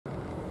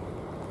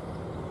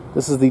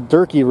This is the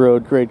Durkee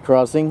Road grade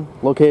crossing,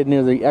 located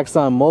near the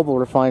Exxon Mobil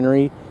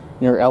refinery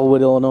near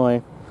Elwood,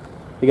 Illinois.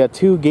 We got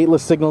two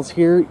gateless signals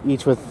here,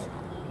 each with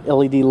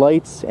LED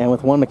lights and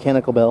with one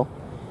mechanical bell.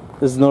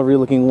 This is an overview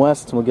looking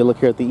west, and we'll get a look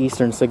here at the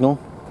eastern signal.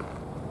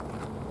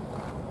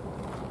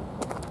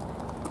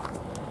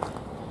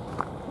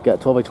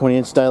 Got 12 by 20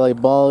 inch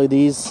Dialight Ball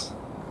LEDs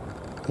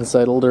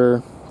inside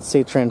older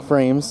Safetran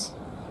frames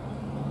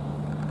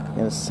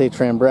and a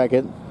Safetran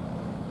bracket.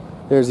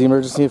 There's the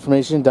emergency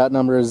information. Dot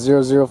number is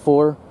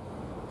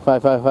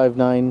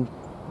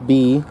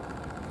 004-5559B.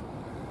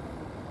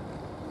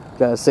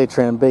 Got a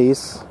Safetran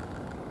base.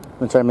 I'm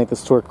going to try to make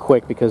this tour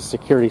quick because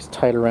security's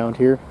tight around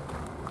here.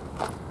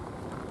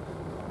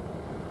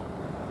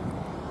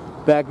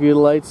 Back view of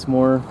the lights,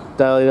 more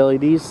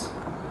Dialight LEDs.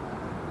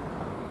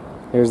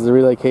 There's the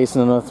relay case in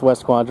the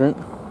northwest quadrant.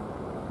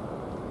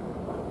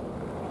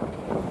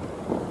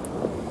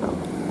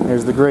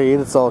 There's the grade,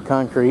 it's all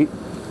concrete.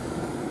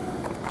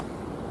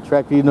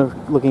 Track view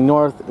looking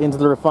north into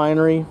the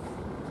refinery,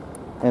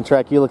 and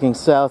track view looking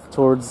south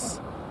towards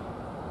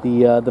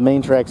the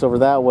main tracks over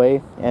that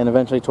way, and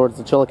eventually towards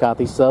the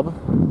Chillicothe sub.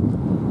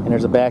 And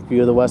there's a back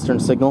view of the western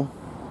signal.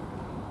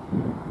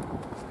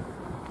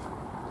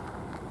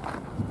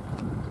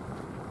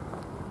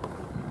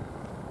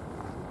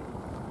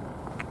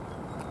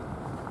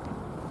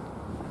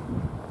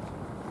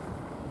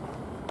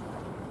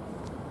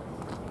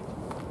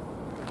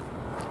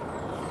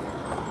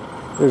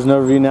 There's an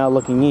overview now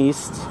looking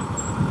east.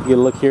 You get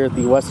a look here at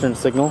the western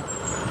signal.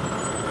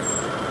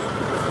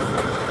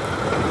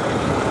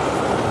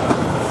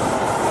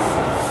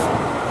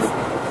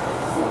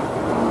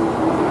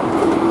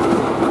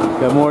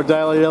 Got more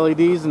Dialight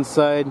LEDs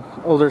inside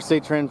older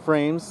Safetran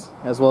frames,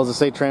 as well as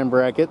a Safetran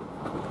bracket.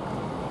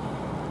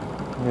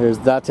 There's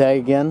dot tag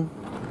again.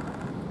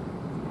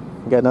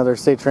 Got another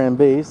Safetran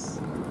base.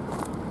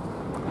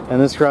 And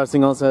this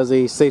crossing also has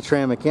a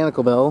Safetran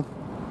mechanical bell.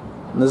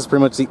 And this is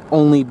pretty much the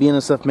only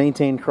BNSF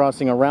maintained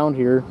crossing around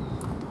here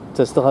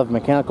to still have a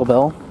mechanical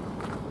bell.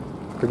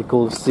 Pretty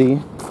cool to see.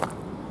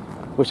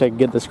 Wish I could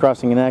get this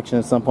crossing in action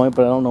at some point,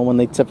 but I don't know when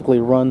they typically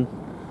run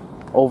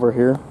over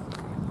here.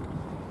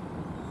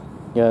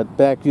 Got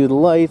back view of the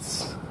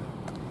lights.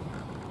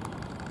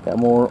 Got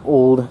more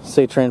old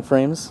Safetran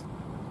frames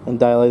and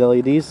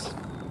Dialight LEDs.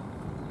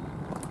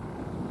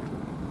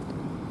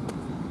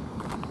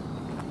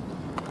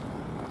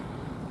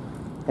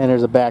 And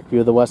there's a back view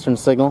of the western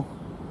signal.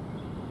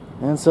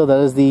 And so that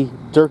is the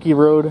Durkee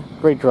Road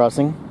grade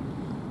crossing.